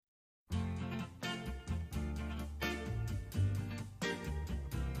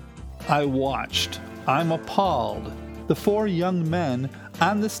I watched. I'm appalled. The four young men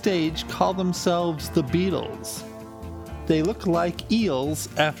on the stage call themselves the Beatles. They look like eels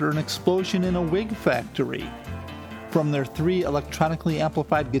after an explosion in a wig factory. From their three electronically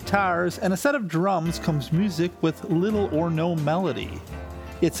amplified guitars and a set of drums comes music with little or no melody.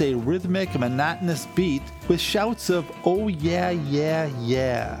 It's a rhythmic, monotonous beat with shouts of, "Oh yeah, yeah,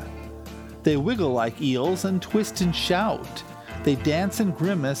 yeah." They wiggle like eels and twist and shout. They dance and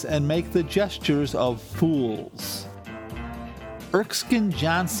grimace and make the gestures of fools. Erskine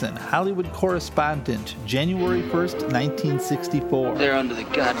Johnson, Hollywood correspondent, January 1st, 1964. They're under the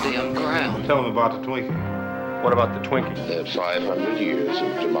goddamn ground. Tell them about the Twinkie. What about the Twinkie? They had 500 years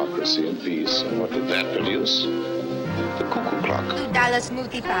of democracy and peace. And what did that produce? The cuckoo clock. $2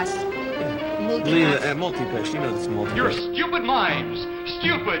 multipass. Multipass. You know this multipass. You're stupid minds.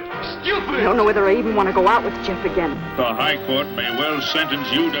 Stupid. I don't know whether I even want to go out with Jeff again. The High Court may well sentence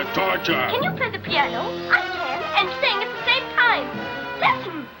you to torture. Can you play the piano? I can, and sing at the same time.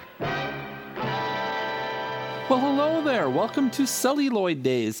 Listen. Well, hello there. Welcome to Celluloid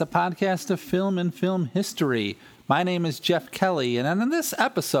Days, a podcast of film and film history. My name is Jeff Kelly, and in this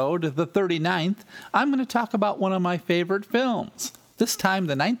episode, the 39th, I'm going to talk about one of my favorite films. This time,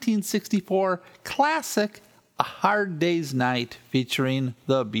 the 1964 classic A Hard Day's Night, featuring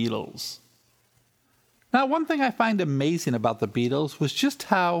the Beatles. Now, one thing I find amazing about the Beatles was just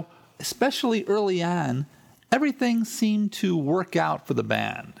how, especially early on, everything seemed to work out for the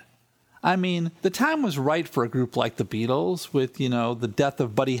band. I mean, the time was right for a group like the Beatles, with, the death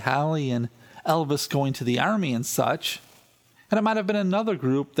of Buddy Holly and Elvis going to the army and such. And it might have been another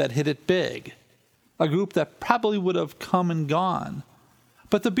group that hit it big. A group that probably would have come and gone.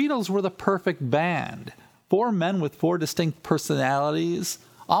 But the Beatles were the perfect band. Four men with four distinct personalities,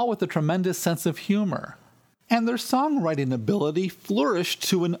 all with a tremendous sense of humor. And their songwriting ability flourished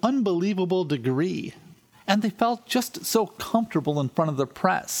to an unbelievable degree. And they felt just so comfortable in front of the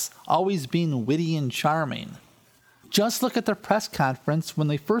press, always being witty and charming. Just look at their press conference when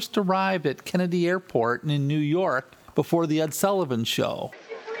they first arrived at Kennedy Airport in New York before the Ed Sullivan Show.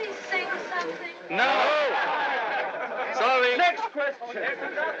 Could you please sing something? No! Sorry. Next question.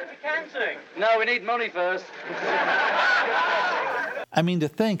 You can sing. No, we need money first. I mean, to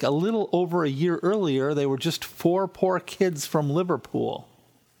think, a little over a year earlier, they were just four poor kids from Liverpool.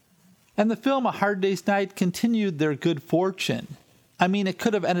 And the film A Hard Day's Night continued their good fortune. I mean, it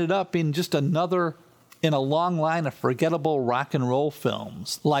could have ended up being just another in a long line of forgettable rock and roll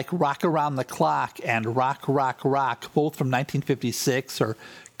films, like Rock Around the Clock and Rock, Rock, Rock, both from 1956, or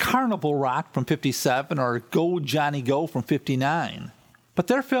Carnival Rock from 57, or Go, Johnny, Go from 59. But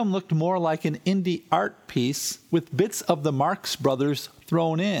their film looked more like an indie art piece with bits of the Marx Brothers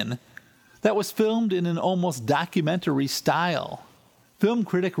thrown in that was filmed in an almost documentary style. Film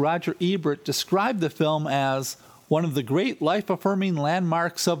critic Roger Ebert described the film as one of the great life-affirming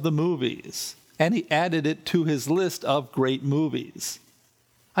landmarks of the movies, and he added it to his list of great movies.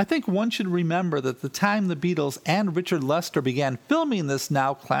 I think one should remember that the time the Beatles and Richard Lester began filming this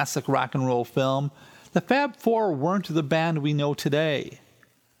now classic rock and roll film, the Fab Four weren't the band we know today.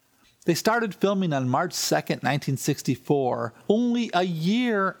 They started filming on March 2nd, 1964, only a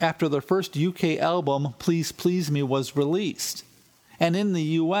year after their first UK album, Please Please Me, was released. And in the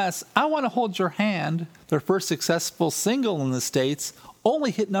US, I Want to Hold Your Hand, their first successful single in the States,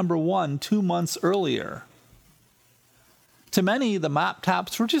 only hit number 1 2 months earlier. To many, the Mop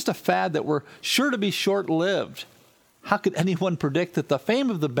Tops were just a fad that were sure to be short-lived. How could anyone predict that the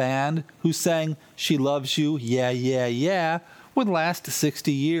fame of the band, who sang She Loves You, Yeah, Yeah, Yeah, would last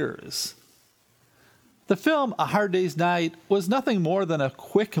 60 years? The film, A Hard Day's Night, was nothing more than a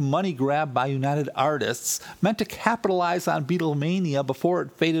quick money grab by United Artists, meant to capitalize on Beatlemania before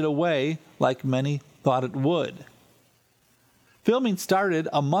it faded away, like many thought it would. Filming started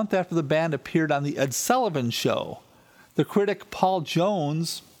a month after the band appeared on the Ed Sullivan Show. The critic Paul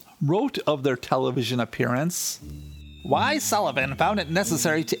Jones wrote of their television appearance, "Why Sullivan found it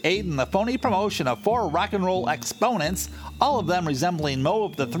necessary to aid in the phony promotion of four rock and roll exponents, all of them resembling Moe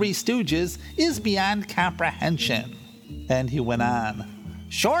of the Three Stooges, is beyond comprehension." And he went on,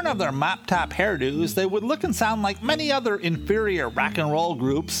 "Shorn of their mop-top hairdos, they would look and sound like many other inferior rock and roll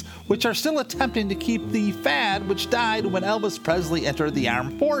groups, which are still attempting to keep the fad which died when Elvis Presley entered the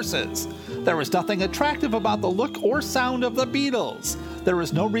armed forces. There was nothing attractive about the look or sound of the Beatles. There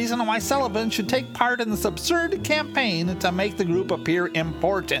is no reason why Sullivan should take part in this absurd campaign to make the group appear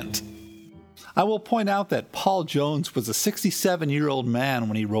important." I will point out that Paul Jones was a 67-year-old man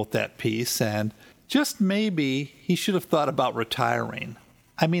when he wrote that piece, and just maybe he should have thought about retiring.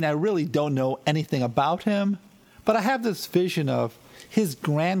 I mean, I really don't know anything about him, but I have this vision of his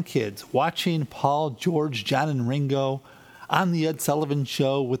grandkids watching Paul, George, John, and Ringo on the Ed Sullivan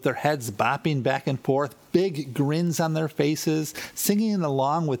Show with their heads bopping back and forth, big grins on their faces, singing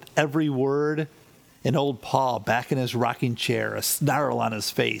along with every word. And old Paul back in his rocking chair, a snarl on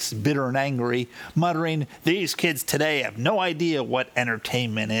his face, bitter and angry, muttering, "These kids today have no idea what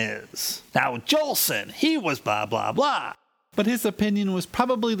entertainment is. Now Jolson, he was blah, blah, blah." But his opinion was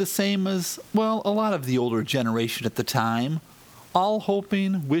probably the same as, well, a lot of the older generation at the time, all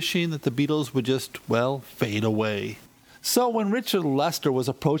hoping, wishing that the Beatles would just, well, fade away. So when Richard Lester was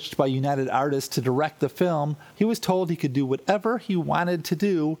approached by United Artists to direct the film, he was told he could do whatever he wanted to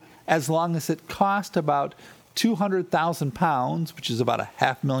do as long as it cost about £200,000, which is about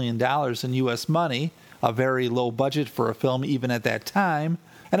 $500,000 in U.S. money, a very low budget for a film even at that time,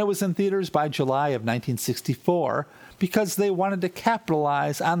 and it was in theaters by July of 1964 because they wanted to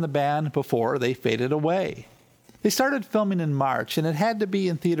capitalize on the band before they faded away. They started filming in March, and it had to be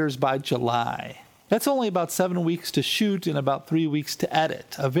in theaters by July. That's only about 7 weeks to shoot and about 3 weeks to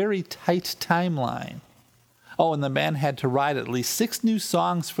edit, a very tight timeline. Oh, and the band had to write at least 6 new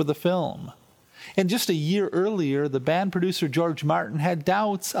songs for the film. And just a year earlier, the band producer George Martin had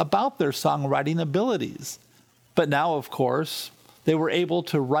doubts about their songwriting abilities. But now, of course, they were able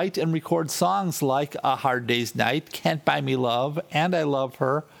to write and record songs like A Hard Day's Night, Can't Buy Me Love, And I Love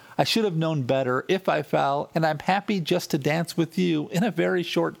Her, I Should Have Known Better, If I Fell, and I'm Happy Just to Dance With You in a very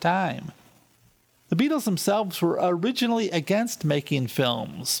short time. The Beatles themselves were originally against making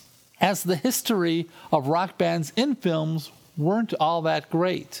films, as the history of rock bands in films weren't all that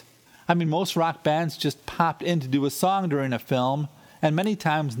great. I mean, most rock bands just popped in to do a song during a film, and many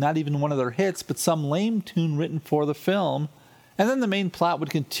times not even one of their hits, but some lame tune written for the film, and then the main plot would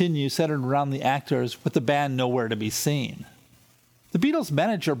continue centered around the actors with the band nowhere to be seen. The Beatles'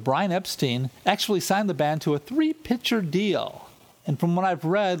 manager, Brian Epstein, actually signed the band to a 3-picture deal, and from what I've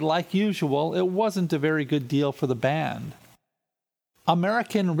read, like usual, it wasn't a very good deal for the band.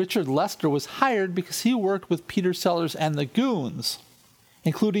 American Richard Lester was hired because he worked with Peter Sellers and the Goons,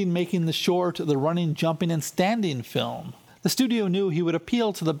 including making the short The Running, Jumping, and Standing film. The studio knew he would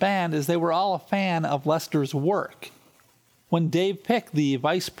appeal to the band as they were all a fan of Lester's work. When Dave Pick, the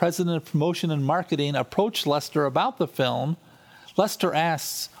vice president of promotion and marketing, approached Lester about the film, Lester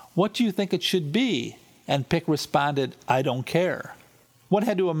asks, "What do you think it should be?" And Pick responded, "I don't care." One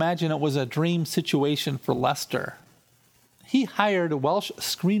had to imagine it was a dream situation for Lester. He hired Welsh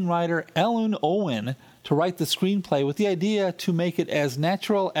screenwriter Elun Owen to write the screenplay with the idea to make it as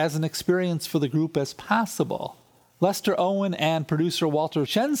natural as an experience for the group as possible. Lester Owen and producer Walter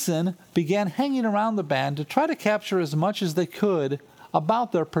Shenson began hanging around the band to try to capture as much as they could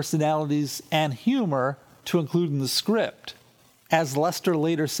about their personalities and humor to include in the script. As Lester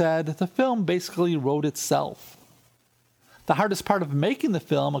later said, the film basically wrote itself. The hardest part of making the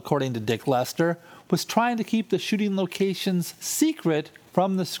film, according to Dick Lester, was trying to keep the shooting locations secret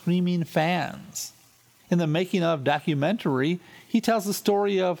from the screaming fans. In the making of documentary, he tells the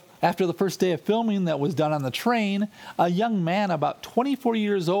story of, after the first day of filming that was done on the train, a young man about 24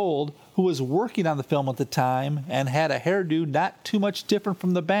 years old who was working on the film at the time and had a hairdo not too much different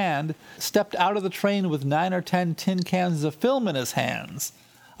from the band, stepped out of the train with 9 or 10 tin cans of film in his hands.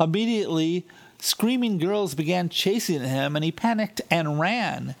 Immediately, screaming girls began chasing him and he panicked and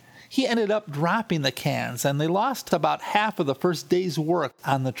ran. He ended up dropping the cans and they lost about half of the first day's work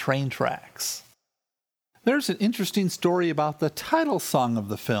on the train tracks. There's an interesting story about the title song of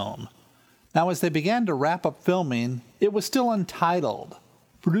the film. Now, as they began to wrap up filming, it was still untitled.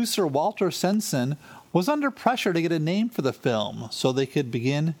 Producer Walter Shenson was under pressure to get a name for the film so they could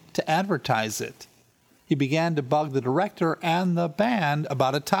begin to advertise it. He began to bug the director and the band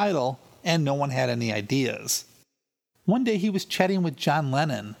about a title, and no one had any ideas. One day he was chatting with John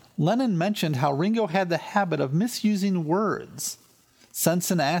Lennon. Lennon mentioned how Ringo had the habit of misusing words.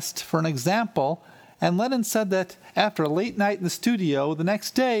 Shenson asked for an example, and Lennon said that after a late night in the studio, the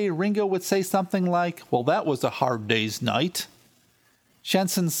next day Ringo would say something like, "Well, that was a hard day's night."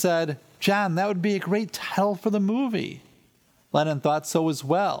 Shenson said, "John, that would be a great title for the movie." Lennon thought so as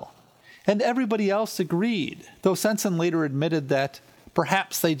well, and everybody else agreed, though Shenson later admitted that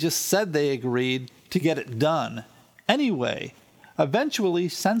perhaps they just said they agreed to get it done. Anyway, eventually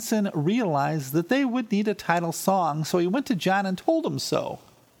Shenson realized that they would need a title song, so he went to John and told him so.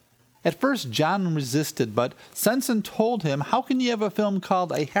 At first, John resisted, but Shenson told him, how can you have a film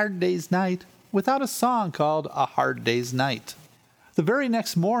called A Hard Day's Night without a song called A Hard Day's Night? The very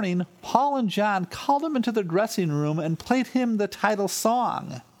next morning, Paul and John called him into the dressing room and played him the title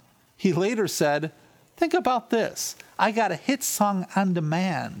song. He later said, "Think about this. I got a hit song on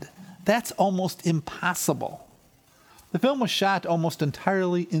demand. That's almost impossible." The film was shot almost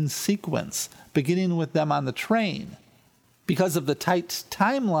entirely in sequence, beginning with them on the train. Because of the tight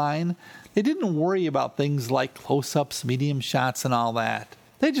timeline, they didn't worry about things like close-ups, medium shots, and all that.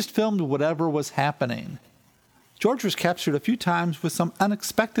 They just filmed whatever was happening. George was captured a few times with some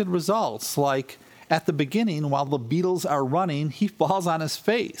unexpected results, like at the beginning, while the Beatles are running, he falls on his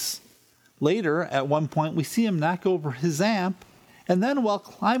face. Later, at one point, we see him knock over his amp, and then while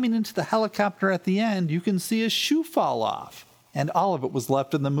climbing into the helicopter at the end, you can see his shoe fall off, and all of it was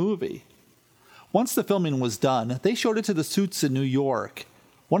left in the movie. Once the filming was done, they showed it to the suits in New York.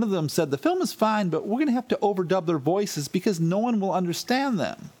 One of them said, "The film is fine, but we're going to have to overdub their voices because no one will understand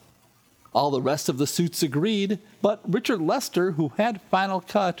them." All the rest of the suits agreed, but Richard Lester, who had Final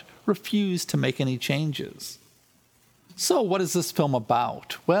Cut, refused to make any changes. So what is this film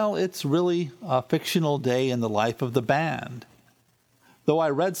about? Well, it's really a fictional day in the life of the band. Though I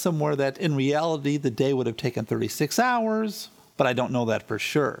read somewhere that in reality the day would have taken 36 hours, but I don't know that for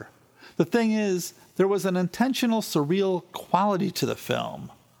sure. The thing is, there was an intentional surreal quality to the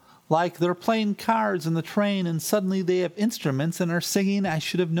film. Like they're playing cards in the train and suddenly they have instruments and are singing "I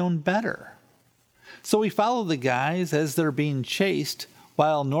Should Have Known Better." So we follow the guys as they're being chased,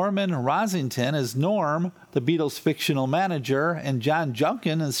 while Norman Rosington as Norm, the Beatles' fictional manager, and John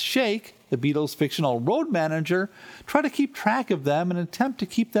Junkin as Shake, the Beatles' fictional road manager, try to keep track of them and attempt to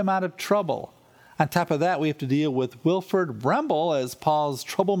keep them out of trouble. On top of that, we have to deal with Wilford Bremble as Paul's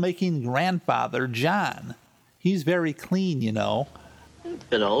troublemaking grandfather, John. He's very clean, you know.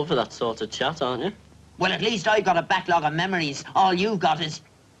 Bit old for that sort of chat, aren't you? Well, at least I've got a backlog of memories. All you've got is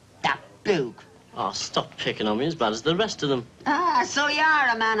that book. Oh, stop picking on me as bad as the rest of them. Ah, so you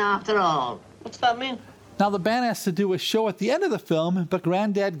are a man after all. What's that mean? Now, the band has to do a show at the end of the film, but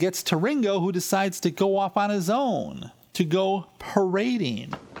Granddad gets to Ringo, who decides to go off on his own, to go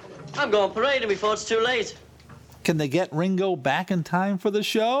parading. I'm going parading before it's too late. Can they get Ringo back in time for the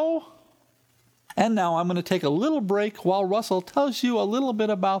show? And now I'm going to take a little break while Russell tells you a little bit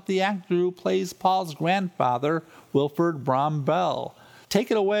about the actor who plays Paul's grandfather, Wilford Brambell.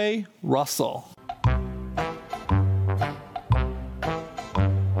 Take it away, Russell.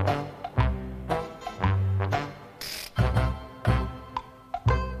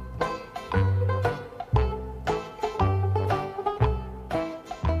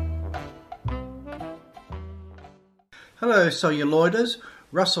 Hello, celluloiders.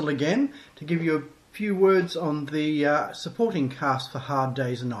 Russell again to give you a few words on the supporting cast for Hard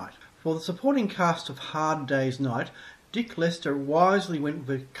Day's Night. For the supporting cast of Hard Day's Night, Dick Lester wisely went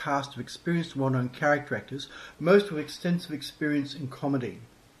with a cast of experienced well-known character actors, most with extensive experience in comedy.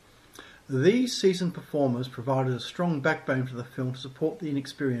 These seasoned performers provided a strong backbone for the film to support the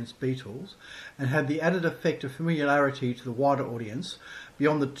inexperienced Beatles and had the added effect of familiarity to the wider audience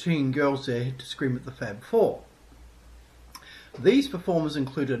beyond the teen girls there to scream at the Fab Four. These performers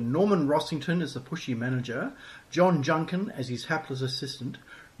included Norman Rossington as the pushy manager, John Junkin as his hapless assistant,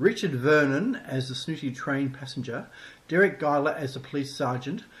 Richard Vernon as the snooty train passenger, Derek Geiler as the police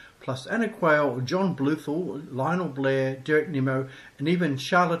sergeant, plus Anna Quayle, John Bluthal, Lionel Blair, Derek Nimmo, and even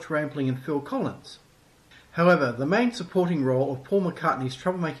Charlotte Rampling and Phil Collins. However, the main supporting role of Paul McCartney's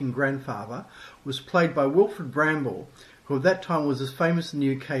troublemaking grandfather was played by Wilford Brambell, who at that time was as famous in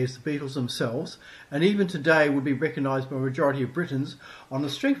the UK as the Beatles themselves, and even today would be recognised by a majority of Britons on the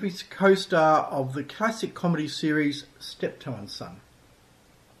strength of his co-star of the classic comedy series Steptoe and Son.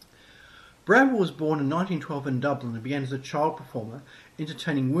 Bramble was born in 1912 in Dublin and began as a child performer,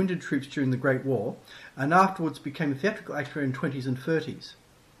 entertaining wounded troops during the Great War, and afterwards became a theatrical actor in 20s and 30s.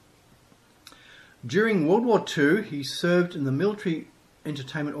 During World War II, he served in the military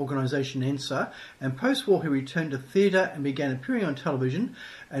entertainment organisation ENSA, and post-war he returned to theatre and began appearing on television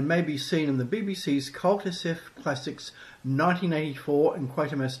and may be seen in the BBC's cult SF classics 1984 and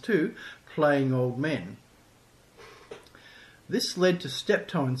Quatermass 2, playing old men. This led to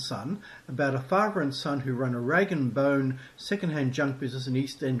Steptoe and Son, about a father and son who run a rag and bone second-hand junk business in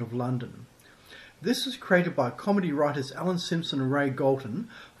East End of London. This was created by comedy writers Alan Simpson and Ray Galton,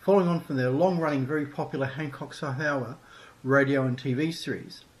 following on from their long-running, very popular Hancock's Half Hour radio and TV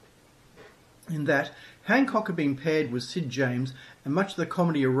series. In that, Hancock had been paired with Sid James, and much of the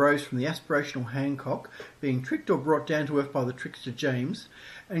comedy arose from the aspirational Hancock being tricked or brought down to earth by the trickster James,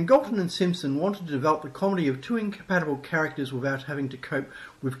 and Galton and Simpson wanted to develop the comedy of two incompatible characters without having to cope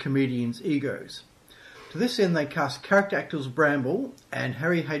with comedians' egos. To this end, they cast character actors Bramble and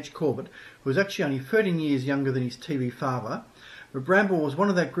Harry H. Corbett, who was actually only 13 years younger than his TV father, but Bramble was one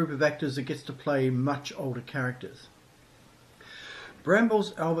of that group of actors that gets to play much older characters.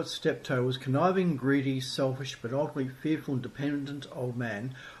 Bramble's Albert Steptoe was conniving, greedy, selfish, but ultimately fearful and dependent old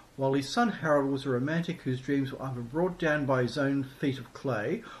man, while his son Harold was a romantic whose dreams were either brought down by his own feet of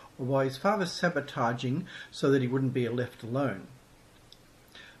clay or by his father sabotaging so that he wouldn't be left alone.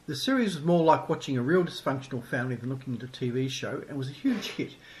 The series was more like watching a real dysfunctional family than looking at a TV show, and was a huge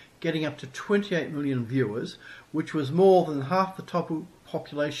hit, getting up to 28 million viewers, which was more than half the total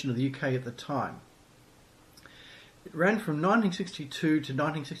population of the UK at the time. It ran from 1962 to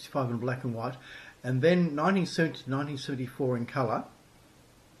 1965 in black and white, and then 1970 to 1974 in colour,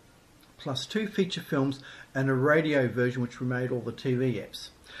 plus 2 feature films and a radio version which remade all the TV eps,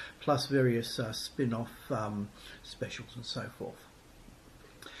 plus various spin-off specials and so forth.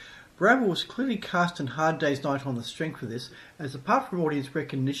 Bramble was clearly cast in Hard Day's Night on the strength of this, as apart from audience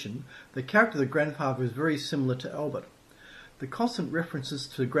recognition, the character of the grandfather is very similar to Albert. The constant references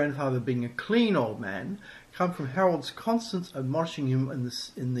to the grandfather being a clean old man come from Harold's constant admonishing him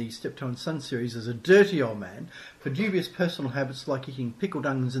in the Steptoe and Son series as a dirty old man for dubious personal habits like eating pickled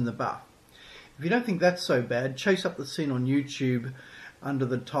onions in the bath. If you don't think that's so bad, chase up the scene on YouTube under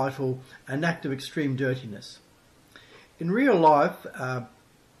the title An Act of Extreme Dirtiness. In real life,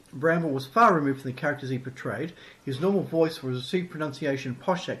 Bramble was far removed from the characters he portrayed. His normal voice was a C pronunciation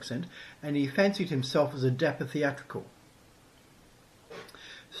posh accent, and he fancied himself as a dapper theatrical.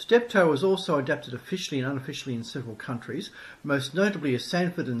 Steptoe was also adapted officially and unofficially in several countries, most notably as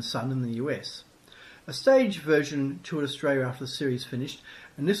Sanford and Son in the US. A stage version toured Australia after the series finished,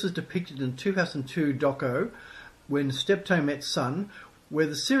 and this was depicted in 2002 doco When Steptoe Met Son, where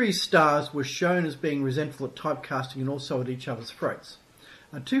the series stars were shown as being resentful at typecasting and also at each other's throats.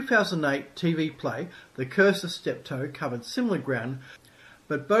 A 2008 TV play, The Curse of Steptoe, covered similar ground,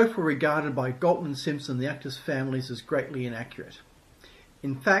 but both were regarded by Galton and Simpson and the actors' families as greatly inaccurate.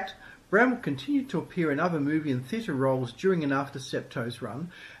 In fact, Bramble continued to appear in other movie and theatre roles during and after Steptoe's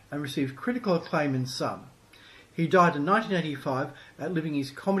run, and received critical acclaim in some. He died in 1985, outliving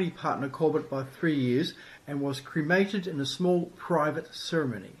his comedy partner Corbett by 3 years, and was cremated in a small private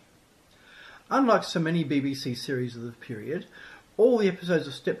ceremony. Unlike so many BBC series of the period, all the episodes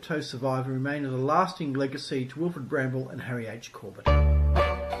of Steptoe survive and remain as a lasting legacy to Wilfred Bramble and Harry H. Corbett.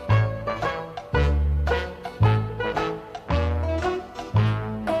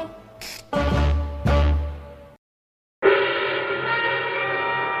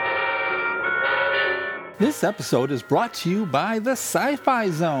 This episode is brought to you by the Sci-Fi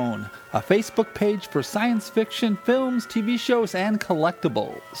Zone, a Facebook page for science fiction, films, TV shows, and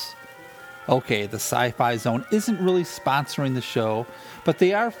collectibles. Okay, the Sci-Fi Zone isn't really sponsoring the show, but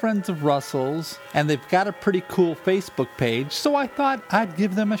they are friends of Russell's, and they've got a pretty cool Facebook page, so I thought I'd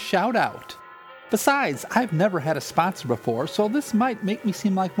give them a shout out. Besides, I've never had a sponsor before, so this might make me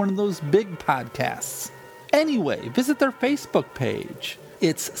seem like one of those big podcasts. Anyway, visit their Facebook page.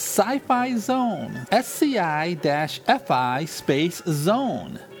 It's Sci-Fi Zone, SCI-FI space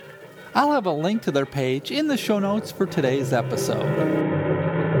zone. I'll have a link to their page in the show notes for today's episode.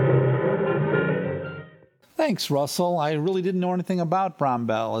 Thanks, Russell. I really didn't know anything about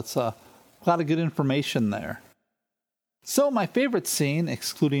Bramble. It's a lot of good information there. So my favorite scene,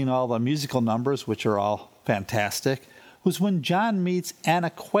 excluding all the musical numbers, which are all fantastic, was when John meets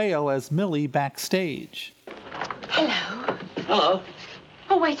Anna Quayle as Millie backstage. Hello. Hello.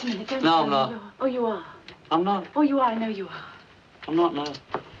 Oh, wait a minute. Don't No, tell I'm me not. you are. Oh, you are. I'm not. Oh, you are. I know you are. I'm not now.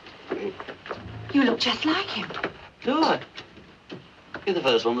 You look just like him. Do I? You're the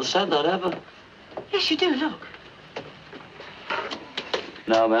first one that said that ever. Yes, you do. Look.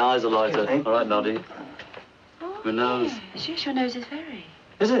 No, my eyes are lighter. All right, Noddy. Oh, My nose. Yes, your nose is very.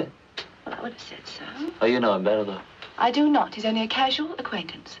 Is it? Well, I would have said so. Oh, you know him better, though. I do not. He's only a casual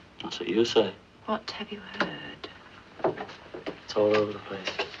acquaintance. That's what you say. What have you heard? It's all over the place.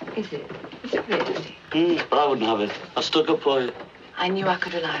 Is it? Is it really? But I wouldn't have it. I stuck up for you. I knew I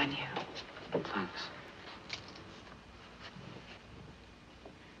could rely on you. Thanks.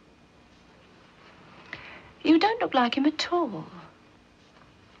 You don't look like him at all.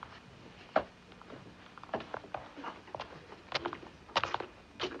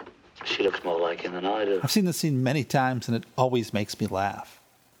 She looks more like him than I do. I've seen this scene many times, and it always makes me laugh.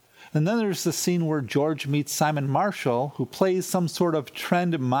 And then there's the scene where George meets Simon Marshall, who plays some sort of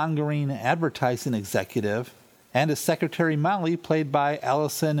trend-mongering advertising executive, and his secretary Molly, played by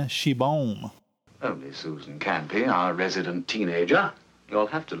Alison Shibome. Only Susan Campy, our resident teenager. You'll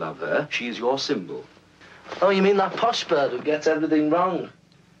have to love her. She's your symbol. Oh, you mean that posh bird who gets everything wrong?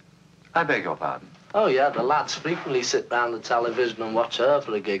 I beg your pardon. Oh, yeah, the lads frequently sit round the television and watch her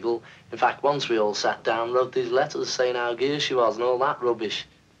for a giggle. In fact, once we all sat down, wrote these letters saying how gear she was and all that rubbish.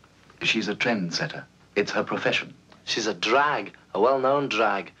 She's a trendsetter. It's her profession. She's a drag, a well-known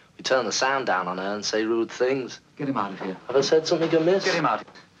drag. We turn the sound down on her and say rude things. Get him out of here. Have I said something amiss? Get him out.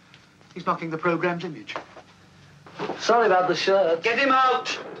 He's knocking the program's image. Sorry about the shirt. Get him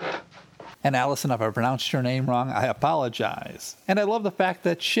out! And Allison, if I pronounced your name wrong, I apologize. And I love the fact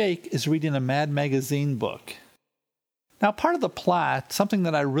that Shake is reading a Mad Magazine book. Now, part of the plot, something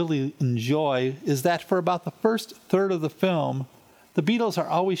that I really enjoy, is that for about the first third of the film, the Beatles are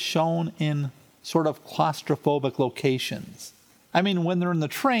always shown in sort of claustrophobic locations. I mean, when they're in the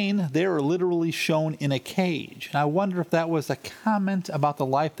train, they are literally shown in a cage. And I wonder if that was a comment about the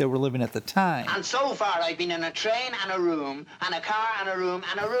life they were living at the time. And so far, I've been in a train and a room, and a car and a room,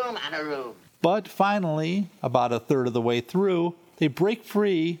 and a room and a room. But finally, about a third of the way through, they break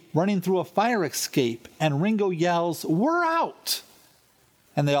free, running through a fire escape, and Ringo yells, "We're out!"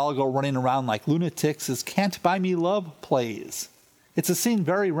 And they all go running around like lunatics as Can't Buy Me Love plays. It's a scene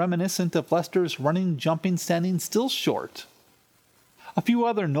very reminiscent of Lester's running, jumping, standing still short. A few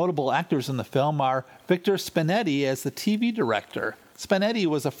other notable actors in the film are Victor Spinetti as the TV director. Spinetti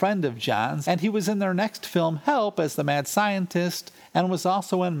was a friend of John's, and he was in their next film, Help, as the mad scientist, and was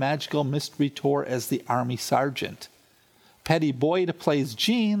also in Magical Mystery Tour as the army sergeant. Patty Boyd plays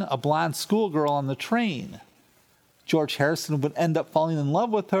Jean, a blonde schoolgirl on the train. George Harrison would end up falling in love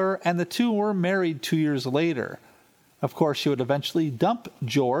with her, and the two were married 2 years later. Of course, she would eventually dump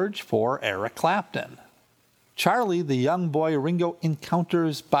George for Eric Clapton. Charlie, the young boy Ringo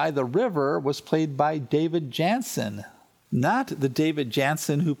encounters by the river, was played by David Janssen. Not the David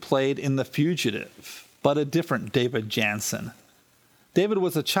Janssen who played in The Fugitive, but a different David Janssen. David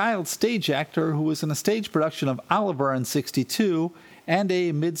was a child stage actor who was in a stage production of Oliver in '62 and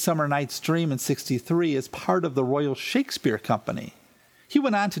A Midsummer Night's Dream in '63 as part of the Royal Shakespeare Company. He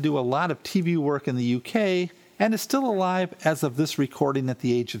went on to do a lot of TV work in the UK and is still alive as of this recording at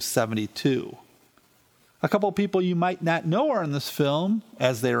the age of 72. A couple people you might not know are in this film,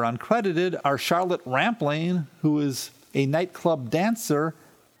 as they are uncredited, are Charlotte Rampling, who is a nightclub dancer,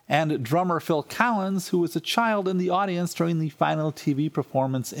 and drummer Phil Collins, who was a child in the audience during the final TV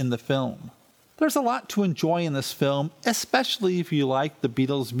performance in the film. There's a lot to enjoy in this film, especially if you like the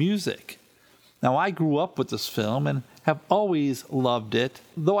Beatles' music. Now, I grew up with this film and have always loved it,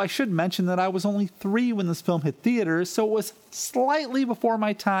 though I should mention that I was only 3 when this film hit theaters, so it was slightly before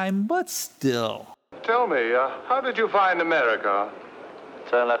my time, but still. Tell me, how did you find America?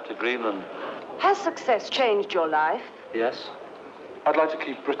 Turn left to Greenland. Has success changed your life? Yes. I'd like to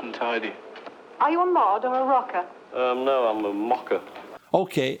keep Britain tidy. Are you a mod or a rocker? No, I'm a mocker.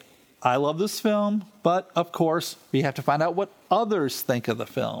 Okay, I love this film, but of course, we have to find out what others think of the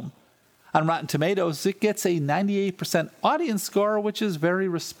film. On Rotten Tomatoes, it gets a 98% audience score, which is very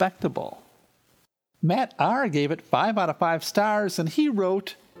respectable. Matt R. gave it 5 out of 5 stars, and he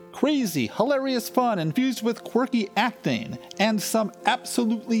wrote, "Crazy, hilarious fun infused with quirky acting and some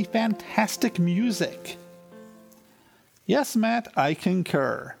absolutely fantastic music." Yes, Matt, I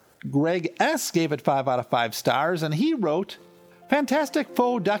concur. Greg S. gave it 5 out of 5 stars, and he wrote, "Fantastic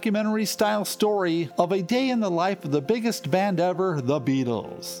faux documentary-style story of a day in the life of the biggest band ever, the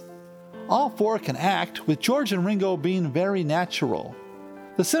Beatles. All 4 can act, with George and Ringo being very natural.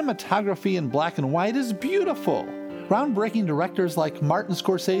 The cinematography in black and white is beautiful. Groundbreaking directors like Martin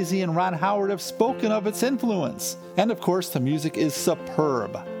Scorsese and Ron Howard have spoken of its influence. And of course, the music is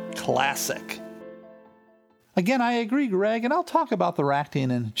superb. Classic." Again, I agree, Greg, and I'll talk about their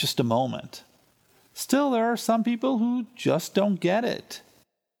acting in just a moment. Still, there are some people who just don't get it.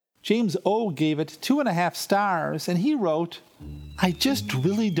 James O. gave it 2.5 stars, and he wrote, "I just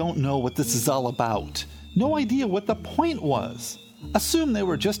really don't know what this is all about. No idea what the point was. Assume they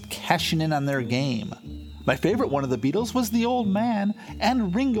were just cashing in on their game. My favorite one of the Beatles was the old man,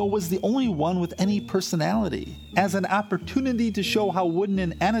 and Ringo was the only one with any personality. As an opportunity to show how wooden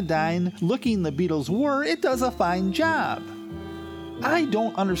and anodyne looking the Beatles were, it does a fine job. I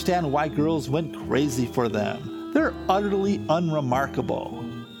don't understand why girls went crazy for them. They're utterly unremarkable.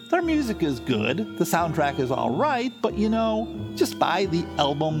 Their music is good, the soundtrack is alright, but just buy the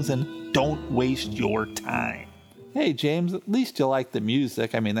albums and don't waste your time." Hey, James, at least you like the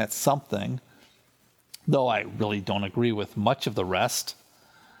music. I mean, that's something. Though I really don't agree with much of the rest.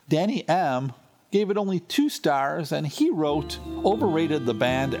 Danny M. gave it only 2 stars, and he wrote, "Overrated the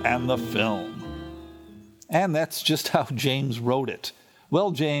band and the film." And that's just how James wrote it.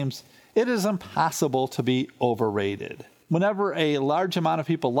 Well, James, it is impossible to be overrated. Whenever a large amount of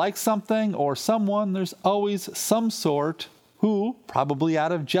people like something or someone, there's always some sort who, probably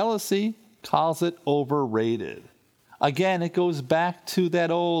out of jealousy, calls it overrated. Again, it goes back to that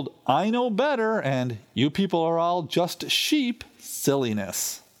old "I know better" and "you people are all just sheep"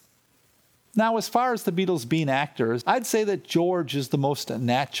 silliness. Now, as far as the Beatles being actors, I'd say that George is the most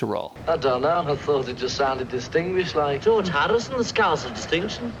natural. I don't know, I thought it just sounded distinguished like... George Harrison, the Scouts of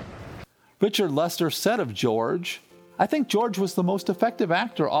distinction. Richard Lester said of George, "I think George was the most effective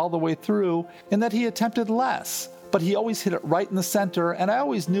actor all the way through in that he attempted less, but he always hit it right in the center, and I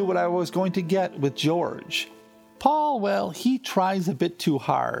always knew what I was going to get with George. Paul, well, he tries a bit too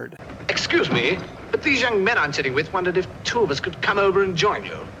hard." Excuse me, but these young men I'm sitting with wondered if two of us could come over and join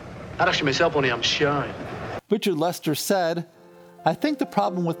you. I'd actually myself, only I'm shy. Richard Lester said, "I think the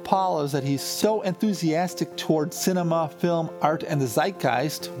problem with Paul is that he's so enthusiastic toward cinema, film, art, and the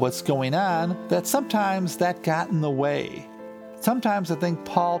zeitgeist, what's going on, that sometimes that got in the way. Sometimes I think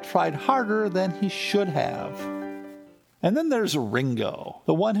Paul tried harder than he should have." And then there's Ringo,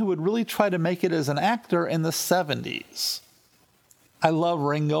 the one who would really try to make it as an actor in the 70s. I love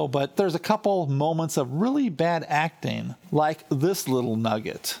Ringo, but there's a couple moments of really bad acting, like this little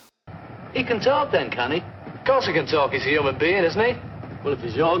nugget. He can talk then, can he? Of course he can talk. He's a human being, isn't he? Well, if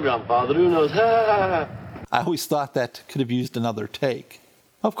he's your grandfather, who knows? I always thought that could have used another take.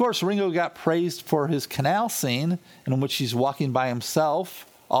 Of course, Ringo got praised for his canal scene, in which he's walking by himself,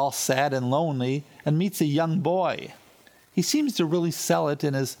 all sad and lonely, and meets a young boy. He seems to really sell it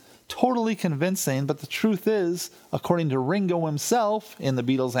and is totally convincing, but the truth is, according to Ringo himself in the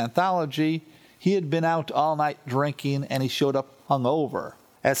Beatles anthology, he had been out all night drinking and he showed up hungover.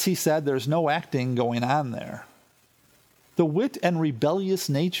 As he said, there's no acting going on there. The wit and rebellious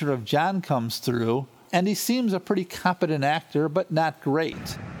nature of John comes through, and he seems a pretty competent actor, but not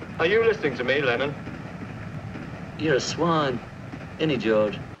great. Are you listening to me, Lennon? You're a swine, ain't he,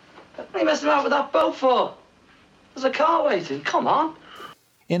 George? What are you messing around with that boat for? There's a car waiting, come on.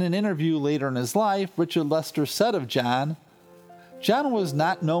 In an interview later in his life, Richard Lester said of John, "John was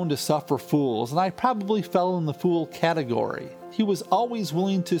not known to suffer fools, and I probably fell in the fool category. He was always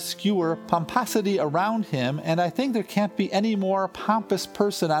willing to skewer pomposity around him, and I think there can't be any more pompous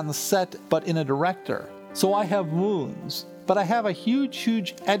person on the set but in a director. So I have wounds, but I have a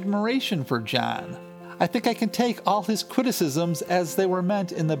huge admiration for John. I think I can take all his criticisms as they were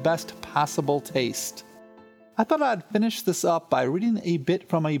meant in the best possible taste." I thought I'd finish this up by reading a bit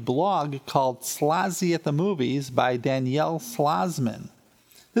from a blog called Slazzy at the Movies by Danielle Slazman.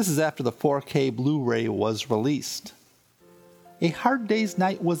 This is after the 4K Blu-ray was released. "A Hard Day's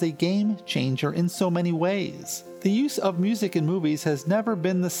Night was a game changer in so many ways. The use of music in movies has never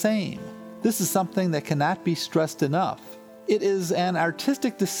been the same. This is something that cannot be stressed enough. It is an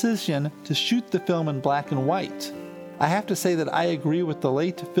artistic decision to shoot the film in black and white. I have to say that I agree with the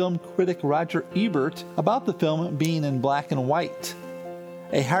late film critic Roger Ebert about the film being in black and white.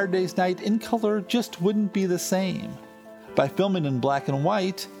 A Hard Day's Night in color just wouldn't be the same. By filming in black and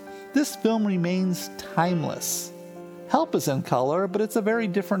white, this film remains timeless. Help is in color, but it's a very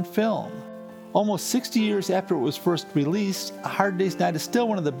different film. Almost 60 years after it was first released, A Hard Day's Night is still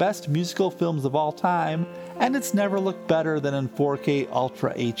one of the best musical films of all time, and it's never looked better than in 4K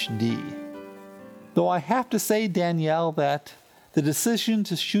Ultra HD. Though I have to say, Danielle, that the decision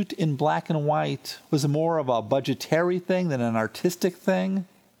to shoot in black and white was more of a budgetary thing than an artistic thing,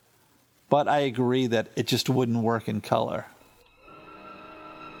 but I agree that it just wouldn't work in color."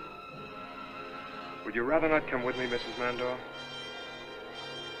 Would you rather not come with me, Mrs. Mandor?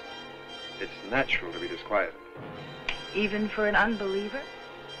 It's natural to be disquieted. Even for an unbeliever?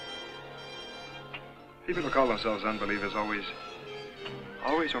 People who call themselves unbelievers always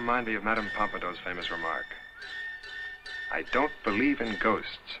remind me of Madame Pompadour's famous remark. I don't believe in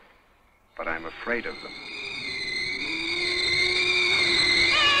ghosts, but I'm afraid of them.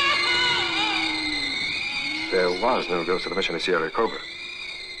 There was no ghost of the Mission of Sierra Cobra.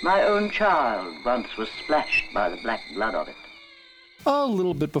 My own child once was splashed by the black blood of it. A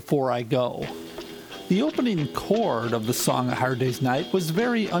little bit before I go. The opening chord of the song A Hard Day's Night was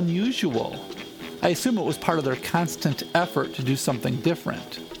very unusual. I assume it was part of their constant effort to do something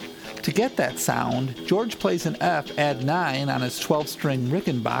different. To get that sound, George plays an F add 9 on his 12-string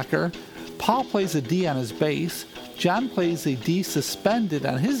Rickenbacker, Paul plays a D on his bass, John plays a D suspended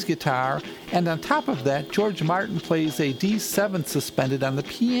on his guitar, and on top of that, George Martin plays a D7 suspended on the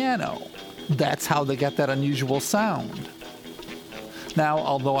piano. That's how they got that unusual sound. Now,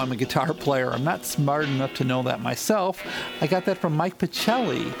 although I'm a guitar player, I'm not smart enough to know that myself. I got that from Mike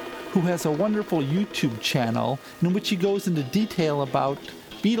Pichelli, who has a wonderful YouTube channel in which he goes into detail about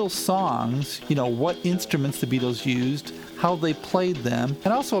Beatles songs, what instruments the Beatles used, how they played them,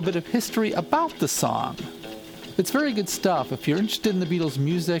 and also a bit of history about the song. It's very good stuff. If you're interested in the Beatles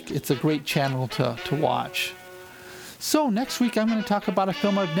music, it's a great channel to watch. So next week I'm going to talk about a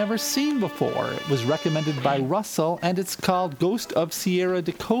film I've never seen before. It was recommended by Russell, and it's called Ghost of Sierra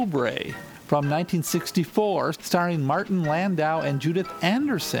de Cobre from 1964, starring Martin Landau and Judith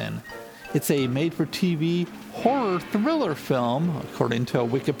Anderson. It's a made-for-TV horror thriller film, according to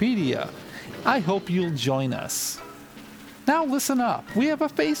Wikipedia. I hope you'll join us. Now listen up, we have a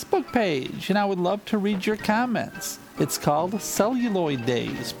Facebook page, and I would love to read your comments. It's called Celluloid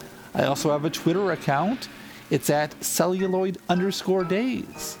Days. I also have a Twitter account. It's at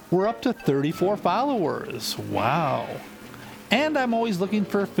celluloid_days. We're up to 34 followers. Wow. And I'm always looking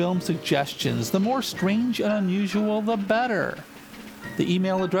for film suggestions. The more strange and unusual, the better. The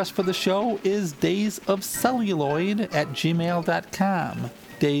email address for the show is daysofcelluloid@gmail.com.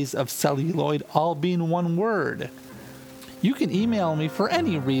 Days of Celluloid, all being one word. You can email me for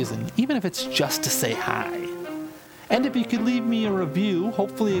any reason, even if it's just to say hi. And if you could leave me a review,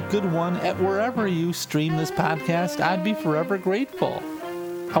 hopefully a good one, at wherever you stream this podcast, I'd be forever grateful.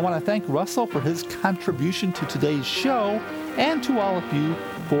 I want to thank Russell for his contribution to today's show, and to all of you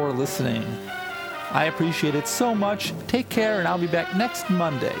for listening. I appreciate it so much. Take care, and I'll be back next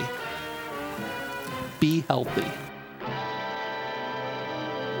Monday. Be healthy.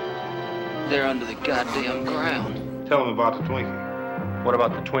 They're under the goddamn ground. Tell them about the Twinkie. What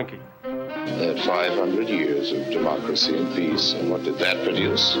about the Twinkie? 500 years of democracy and peace. And what did that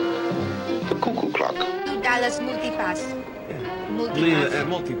produce? The cuckoo clock. $2 multipass.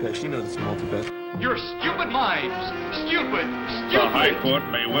 Multipass. You know this multipass. You're stupid mimes. Stupid. The High Court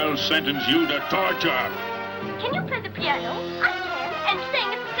may well sentence you to torture. Can you play the piano? I